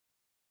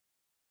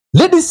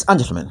Ladies and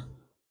gentlemen,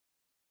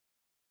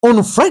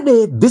 on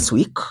Friday this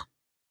week,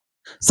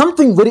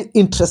 something very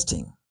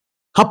interesting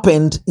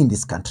happened in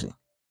this country,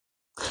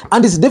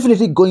 and it's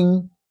definitely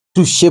going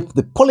to shape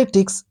the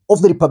politics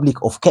of the Republic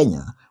of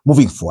Kenya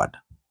moving forward.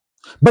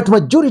 But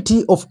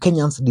majority of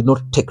Kenyans did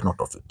not take note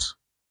of it.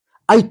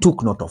 I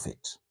took note of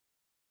it.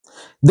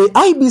 The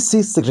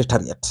IEBC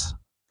Secretariat,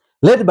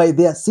 led by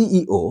their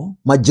CEO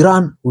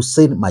Marjan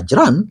Hussein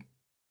Marjan,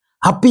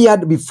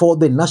 appeared before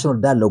the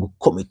National Dialogue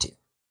Committee,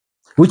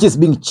 which is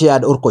being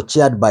chaired or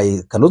co-chaired by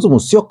Kalonzo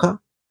Musyoka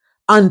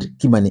and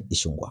Kimani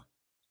Ichung'wah.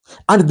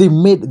 And they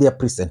made their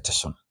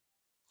presentation.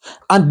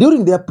 And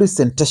during their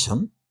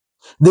presentation,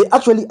 they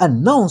actually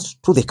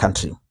announced to the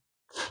country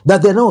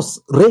that they're now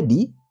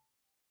ready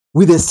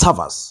with the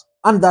servers,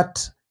 and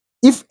that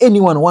if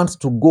anyone wants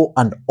to go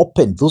and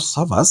open those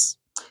servers,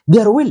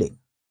 they are willing,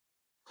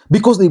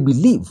 because they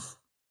believe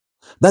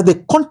that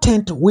the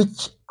content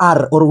which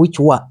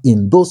were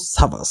in those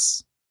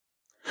servers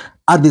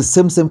are the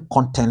same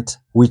content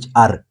which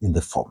are in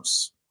the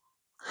forms.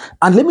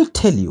 And let me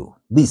tell you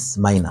this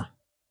minor.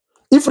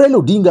 If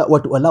Raila Odinga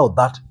were to allow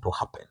that to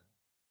happen,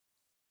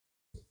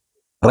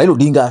 Raila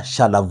Odinga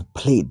shall have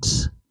played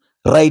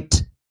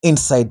right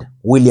inside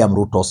William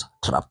Ruto's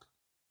trap.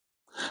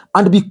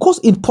 And because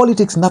in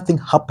politics nothing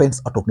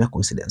happens out of mere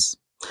coincidence,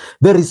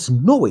 there is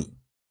no way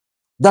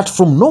that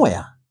from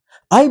nowhere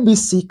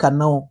IEBC can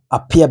now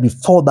appear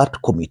before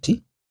that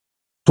committee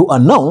to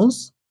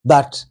announce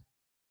that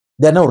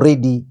they are now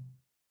ready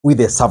with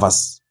the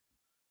servers.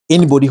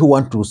 Anybody who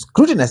wants to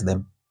scrutinize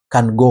them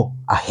can go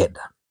ahead.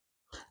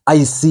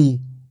 I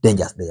see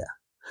dangers there.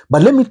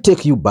 But let me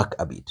take you back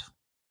a bit.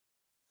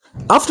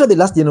 After the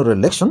last general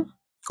election,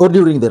 or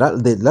during the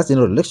last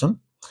general election,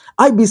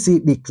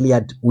 IEBC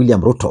declared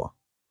William Ruto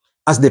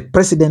as the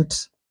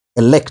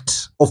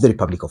president-elect of the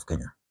Republic of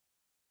Kenya.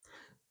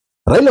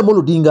 Raila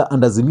Odinga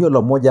and Azimio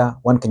la Umoja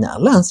One Kenya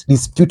Alliance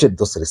disputed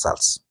those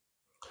results.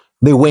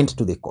 They went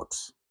to the court.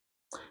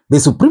 The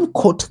Supreme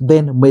Court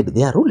then made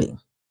their ruling.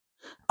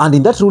 And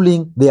in that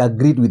ruling, they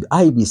agreed with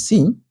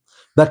IEBC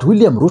that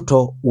William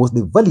Ruto was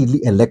the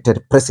validly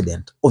elected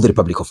president of the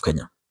Republic of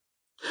Kenya.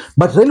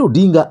 But Raila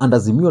Odinga and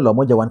Azimio la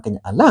Umoja One Kenya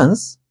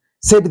Alliance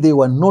said they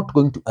were not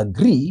going to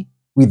agree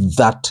with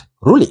that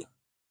ruling.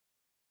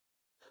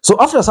 So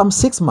after some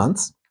 6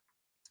 months,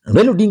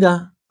 Raila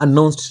Odinga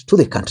announced to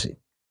the country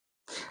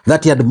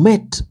that he had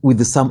met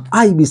with some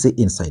IEBC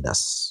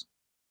insiders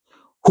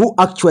who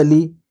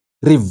actually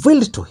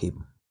revealed to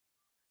him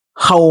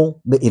how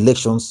the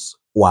elections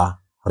were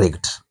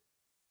rigged.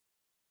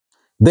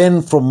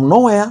 Then from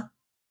nowhere,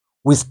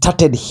 we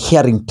started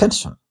hearing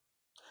tension.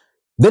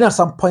 Then at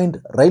some point,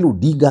 Raila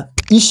Odinga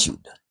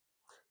issued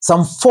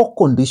some 4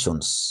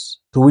 conditions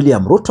to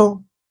William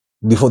Ruto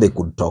before they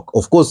could talk.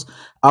 Of course,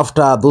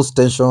 after those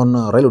tensions,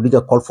 Raila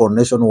Odinga called for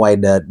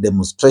nationwide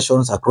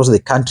demonstrations across the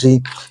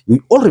country.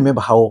 You all remember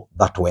how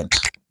that went.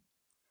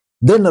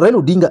 Then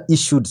Raila Odinga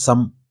issued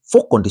some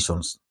 4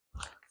 conditions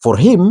for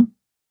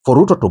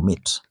Ruto to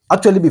meet.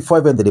 Actually, before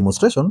even the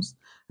demonstrations,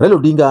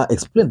 Raila Odinga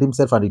explained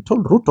himself and he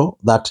told Ruto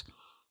that,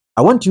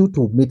 I want you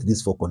to meet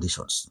these 4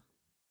 conditions.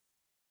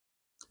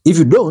 If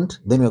you don't,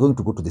 then we are going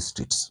to go to the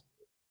streets.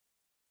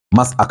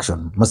 Mass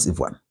action, massive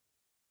one.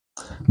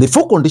 The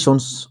 4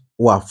 conditions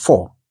were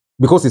 4,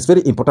 because it's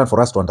very important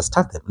for us to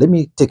understand them. Let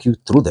me take you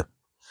through them.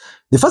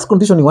 The first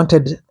condition he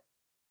wanted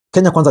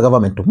Kenya Kwanza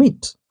government to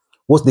meet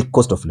was the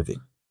cost of living.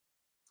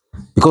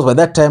 Because by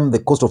that time, the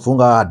cost of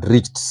hunger had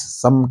reached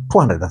some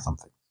 200 and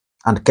something.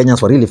 And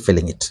Kenyans were really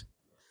feeling it.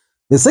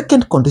 The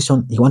second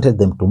condition he wanted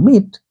them to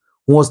meet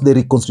was the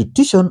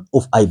reconstitution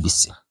of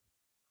IEBC.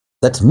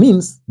 That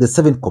means the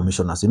 7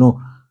 commissioners. You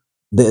know,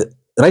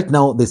 right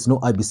now there's no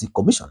IEBC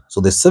commission. So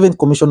the 7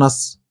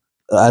 commissioners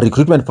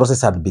recruitment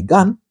process had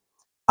begun,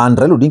 and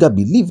Raila Odinga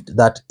believed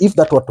that if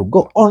that were to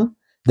go on,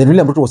 then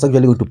William Ruto was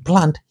actually going to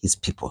plant his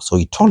people. So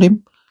he told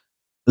him,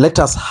 let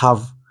us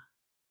have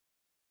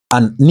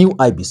a new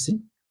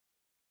IEBC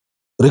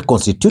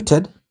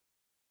reconstituted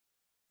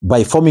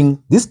by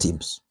forming these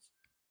teams.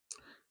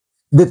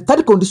 The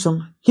third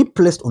condition he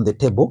placed on the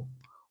table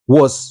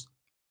was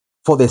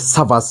for the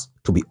servers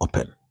to be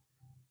open.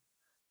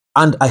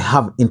 And I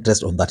have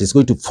interest on that. It's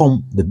going to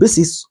form the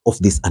basis of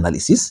this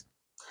analysis.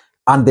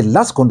 And the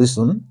last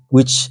condition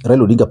which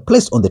Raila Odinga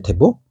placed on the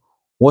table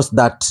was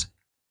that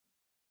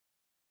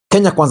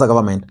Kenya Kwanza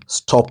government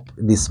stop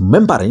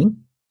dismembering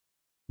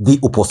the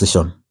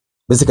opposition,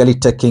 basically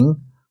taking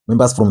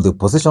members from the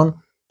opposition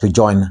to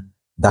join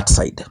that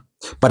side.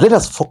 But let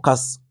us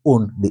focus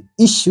on the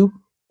issue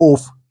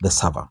of the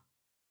server.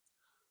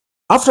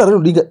 After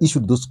Raila Odinga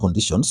issued those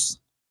conditions,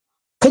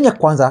 Kenya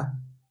Kwanza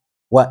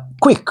were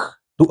quick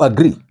to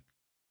agree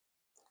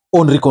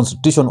on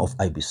reconstitution of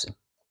IEBC.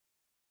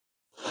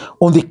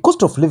 On the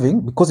cost of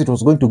living, because it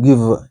was going to give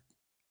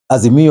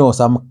Azimio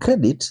some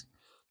credit,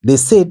 they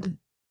said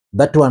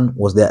that one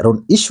was their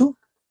own issue.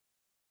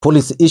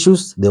 Policy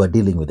issues, they were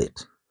dealing with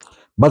it.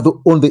 But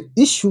on the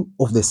issue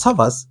of the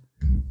servers,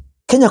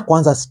 Kenya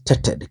Kwanza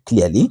stated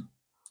clearly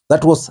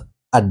that was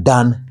a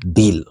done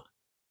deal.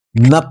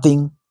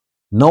 Nothing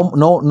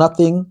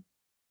nothing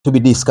to be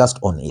discussed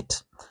on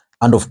it.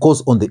 And of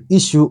course, on the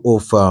issue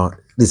of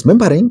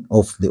dismembering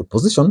of the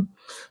opposition,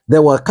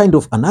 there were kind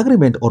of an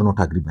agreement or not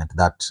agreement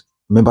that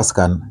members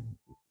can,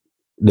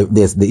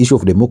 there's the issue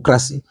of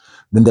democracy,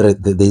 then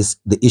there's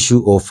the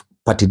issue of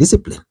party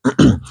discipline.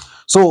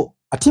 So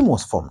a team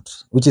was formed,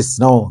 which is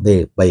now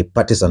the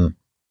bipartisan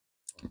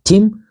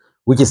team,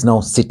 which is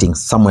now sitting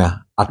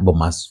somewhere at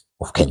Bomas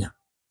of Kenya.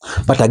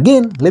 But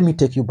again, let me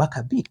take you back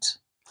a bit.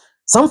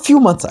 Some few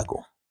months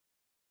ago,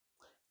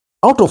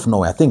 out of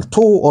nowhere, I think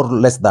 2 or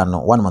less than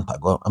 1 month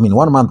ago,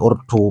 1 month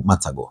or 2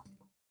 months ago,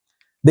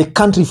 the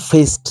country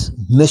faced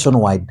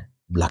nationwide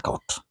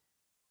blackout.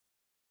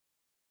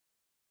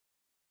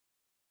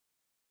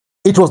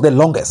 It was the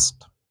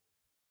longest.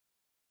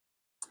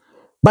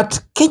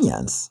 But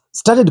Kenyans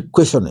started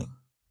questioning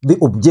the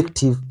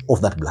objective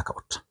of that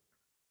blackout.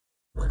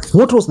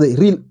 What was the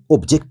real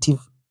objective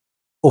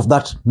of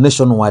that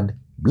nationwide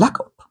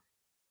blackout?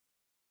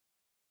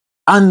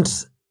 And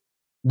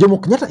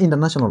Jomo Kenyatta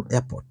International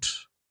Airport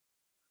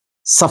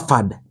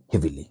suffered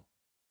heavily,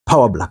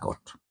 power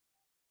blackout.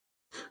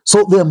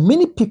 So there are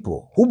many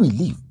people who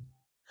believe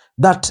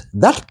that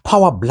that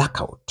power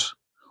blackout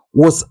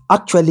was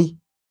actually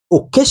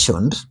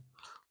occasioned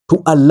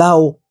to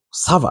allow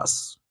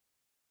servers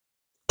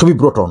to be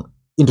brought on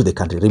into the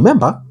country.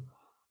 Remember,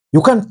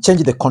 you can't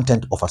change the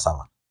content of a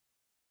server.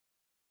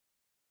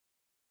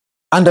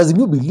 And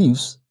Azimio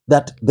believes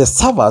that the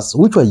servers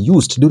which were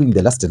used during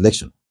the last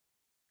election,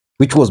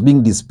 which was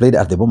being displayed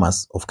at the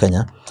Bomas of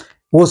Kenya,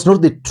 was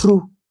not the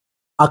true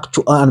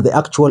actual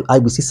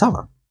IEBC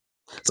server.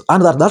 So,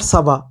 and that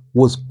server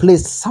was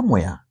placed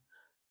somewhere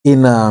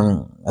in,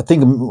 I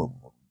think,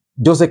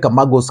 Jose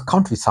Kamago's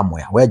country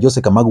somewhere, where Jose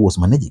Kamago was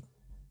managing.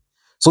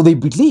 So they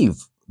believe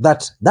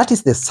that that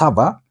is the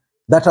server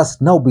that has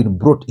now been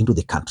brought into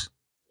the country.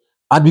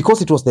 And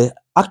because it was the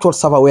actual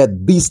server where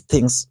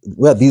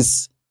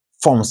these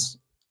forms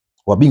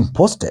were being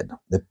posted,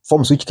 the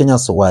forms which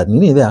Kenyans were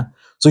needing there,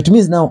 so it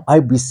means now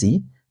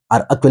IEBC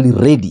are actually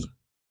ready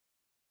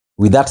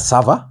with that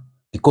server,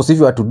 because if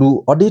you are to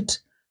do audit,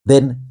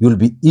 then you'll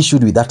be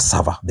issued with that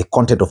server, the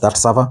content of that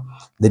server,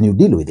 then you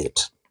deal with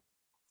it.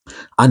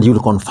 And you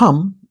will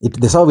confirm,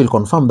 the server will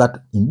confirm that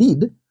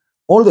indeed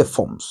all the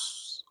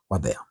forms were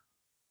there.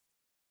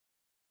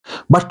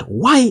 But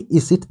why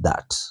is it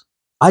that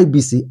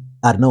IEBC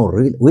are now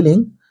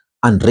willing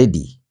and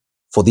ready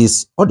for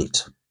this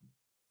audit?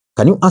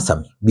 Can you answer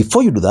me?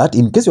 Before you do that,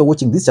 in case you're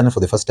watching this channel for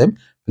the first time,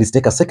 please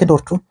take a second or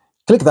two,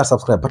 click that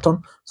subscribe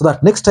button so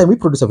that next time we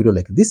produce a video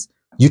like this,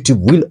 YouTube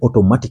will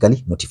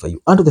automatically notify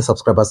you. And to the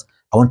subscribers,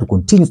 I want to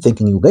continue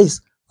thanking you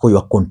guys for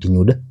your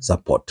continued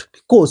support,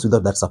 because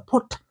without that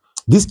support,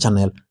 this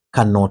channel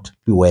cannot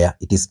be where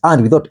it is.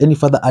 And without any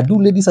further ado,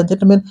 ladies and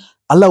gentlemen,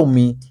 allow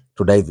me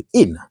to dive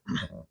in.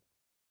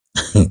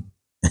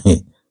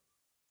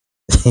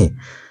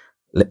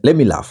 Let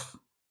me laugh.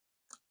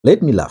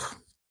 Let me laugh.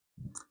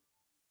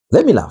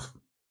 Let me laugh.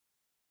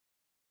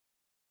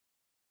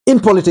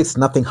 In politics,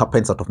 nothing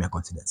happens out of mere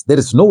coincidence. There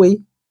is no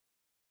way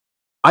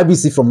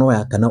IEBC from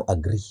nowhere can now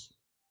agree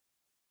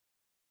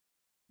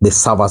the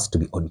servers to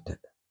be audited.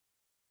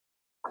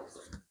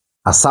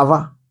 A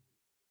server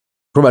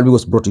probably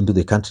was brought into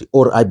the country,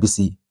 or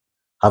IEBC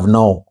have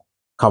now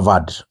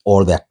covered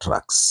all their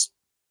tracks.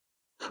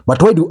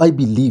 But why do I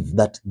believe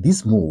that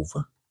this move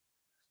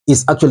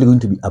is actually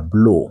going to be a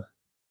blow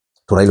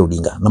to Raila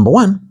Odinga? Number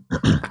one,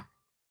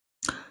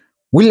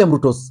 William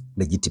Ruto's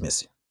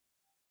legitimacy.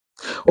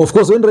 Of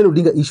course, when Raila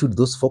Odinga issued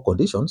those 4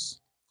 conditions,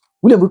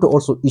 William Ruto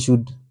also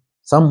issued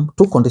 2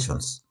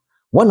 conditions.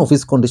 One of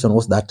his conditions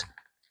was that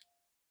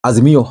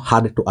Azimio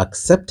had to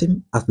accept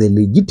him as the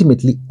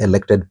legitimately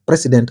elected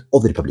president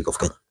of the Republic of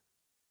Kenya.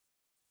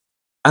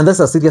 And that's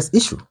a serious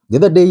issue. The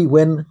other day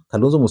when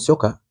Kalonzo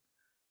Musyoka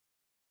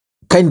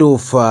kind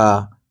of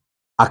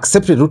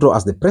accepted Ruto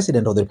as the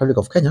president of the Republic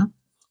of Kenya,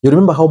 you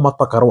remember how Mark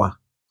Pakarwa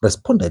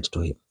responded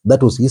to him.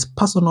 That was his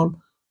personal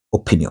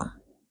opinion.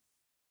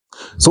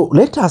 So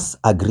let us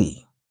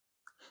agree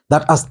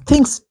that as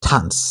things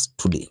stand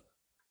today,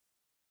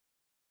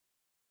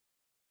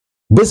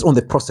 based on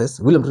the process,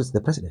 William Ruto is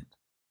the president.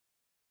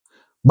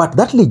 But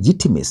that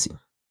legitimacy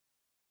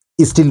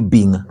is still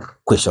being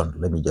questioned.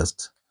 Let me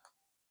just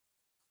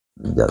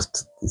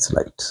it's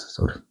light,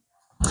 sorry.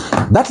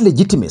 That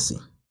legitimacy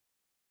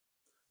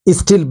is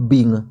still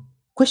being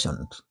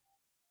questioned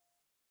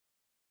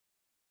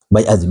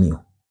by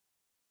Azimio.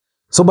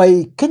 So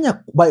by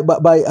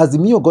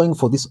Azimio going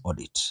for this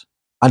audit,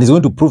 and is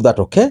going to prove that,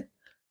 okay,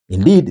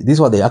 indeed,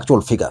 these were the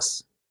actual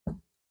figures.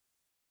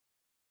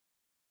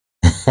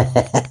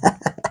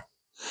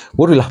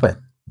 What will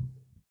happen?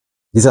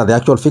 These are the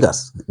actual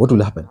figures. What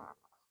will happen?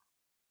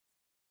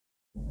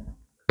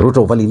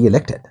 Ruto validly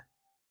elected.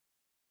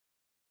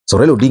 So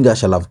Raila Odinga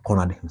shall have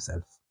cornered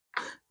himself.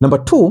 Number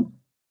 2,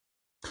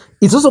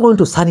 it's also going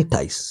to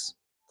sanitize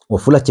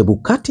Wafula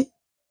Chebukati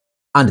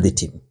and the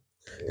team.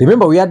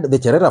 Remember, we had the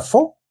Cherera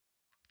 4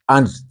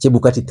 and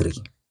Chebukati 3.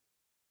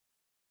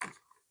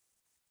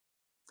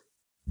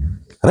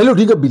 Raila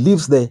Odinga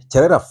believes the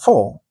Cherera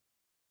 4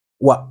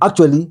 were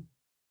actually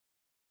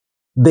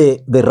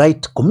the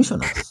right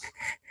commissioners.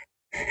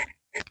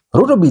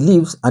 Ruto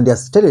believes, and he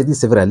has stated this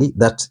severally,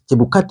 that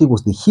Chebukati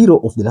was the hero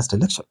of the last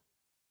election.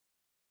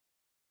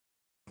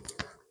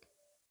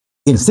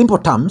 In simple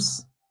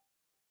terms,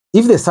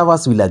 if the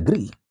servers will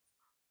agree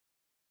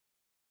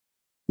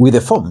with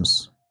the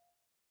forms,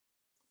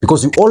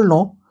 because you all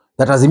know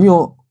that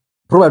Azimio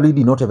probably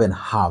did not even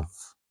have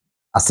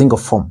a single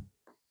form,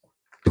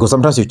 because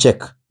sometimes you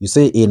check, you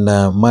say in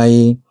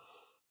my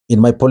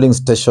polling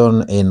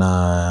station in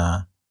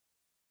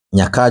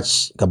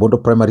Nyakach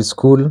Kabondo Primary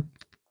School,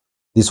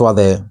 these were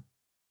the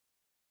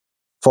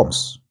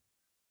forms.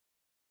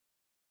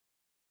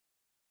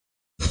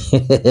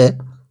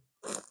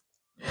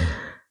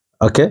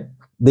 Okay,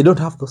 they don't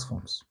have those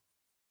forms,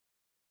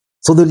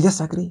 so they'll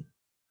just agree,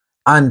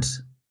 and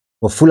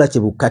Wafula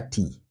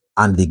Chebukati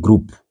and the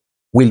group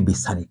will be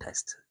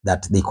sanitized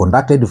that they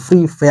conducted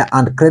free, fair,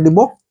 and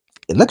credible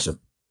election.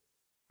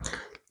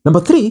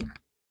 Number 3,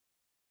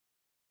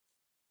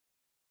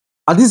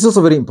 and this is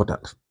also very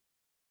important.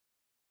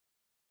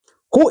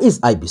 Who is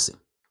IEBC?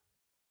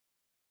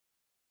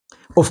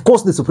 Of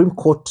course, the Supreme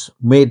Court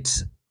made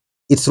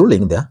its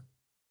ruling there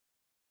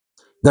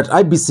that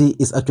IEBC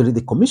is actually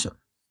the commission,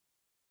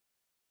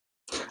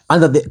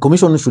 and that the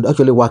commission should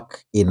actually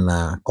work in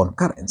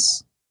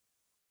concurrence.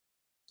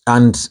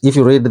 And if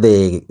you read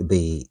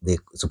the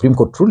Supreme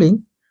Court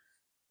ruling,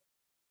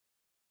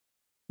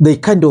 they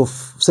kind of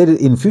said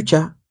in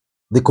future,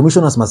 the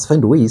commissioners must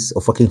find ways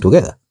of working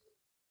together.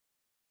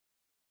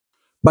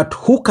 But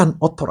who can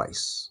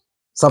authorize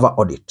server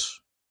audit?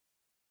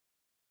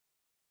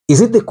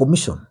 Is it the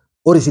commission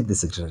or is it the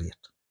secretariat?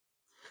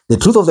 The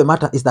truth of the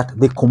matter is that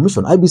the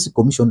commission, IEBC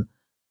commission,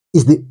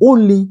 is the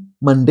only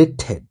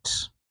mandated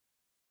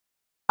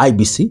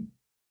IEBC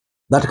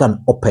that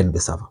can open the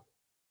server.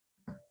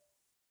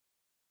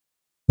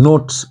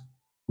 Not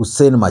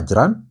Hussein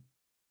Marjan,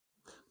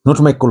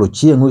 not Michael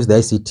Ouma, who is the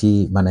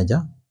ICT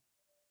manager.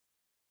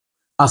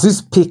 As we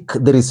speak,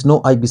 there is no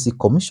IEBC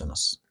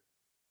commissioners.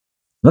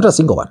 Not a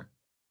single one.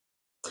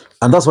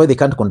 And that's why they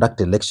can't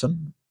conduct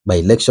election. By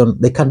election,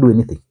 they can't do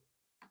anything.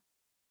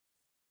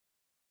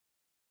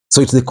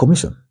 So it's the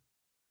commission.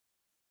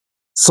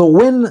 So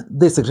when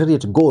the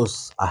secretariat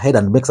goes ahead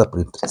and makes a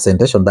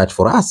presentation that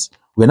for us,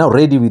 we're now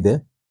ready with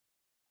the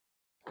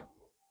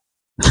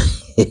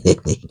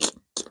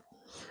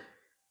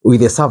with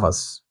the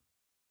servers.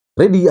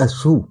 Ready as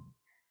who?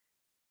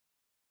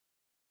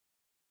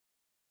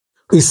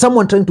 Is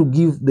someone trying to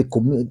give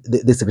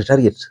the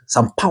secretariat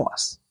some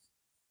powers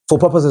for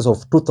purposes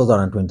of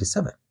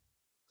 2027?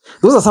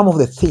 Those are some of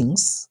the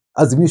things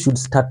as we should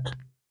start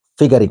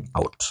figuring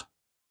out,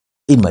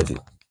 in my view.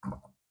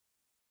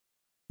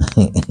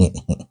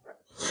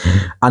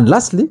 And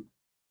lastly,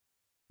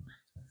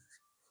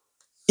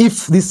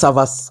 if these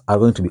servers are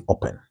going to be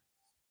open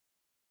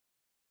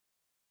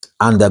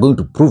and they're going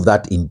to prove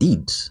that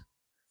indeed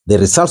the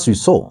results we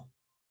saw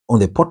on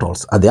the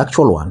portals are the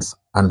actual ones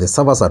and the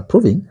servers are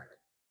proving,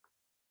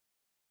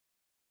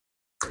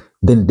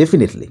 then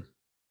definitely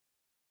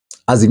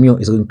Azimio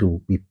is going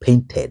to be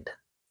painted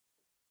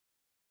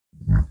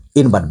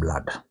in bad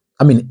blood.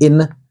 I mean,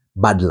 in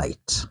bad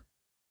light.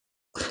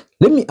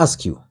 Let me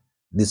ask you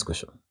this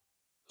question.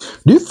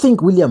 Do you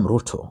think William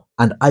Ruto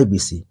and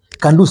IEBC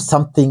can do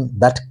something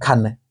that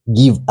can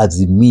give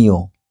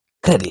Azimio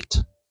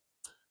credit?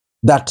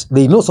 That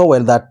they know so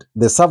well that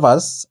the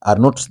servers are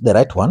not the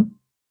right one,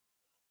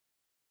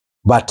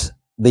 but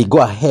they go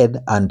ahead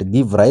and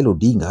give Raila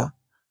Odinga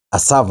a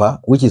server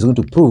which is going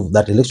to prove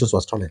that elections were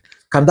stolen.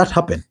 Can that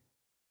happen?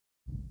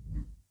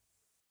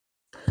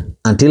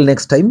 Until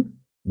next time,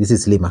 this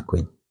is Lee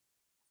Makwiny.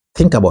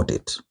 Think about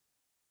it.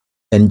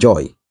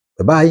 Enjoy.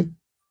 Bye-bye.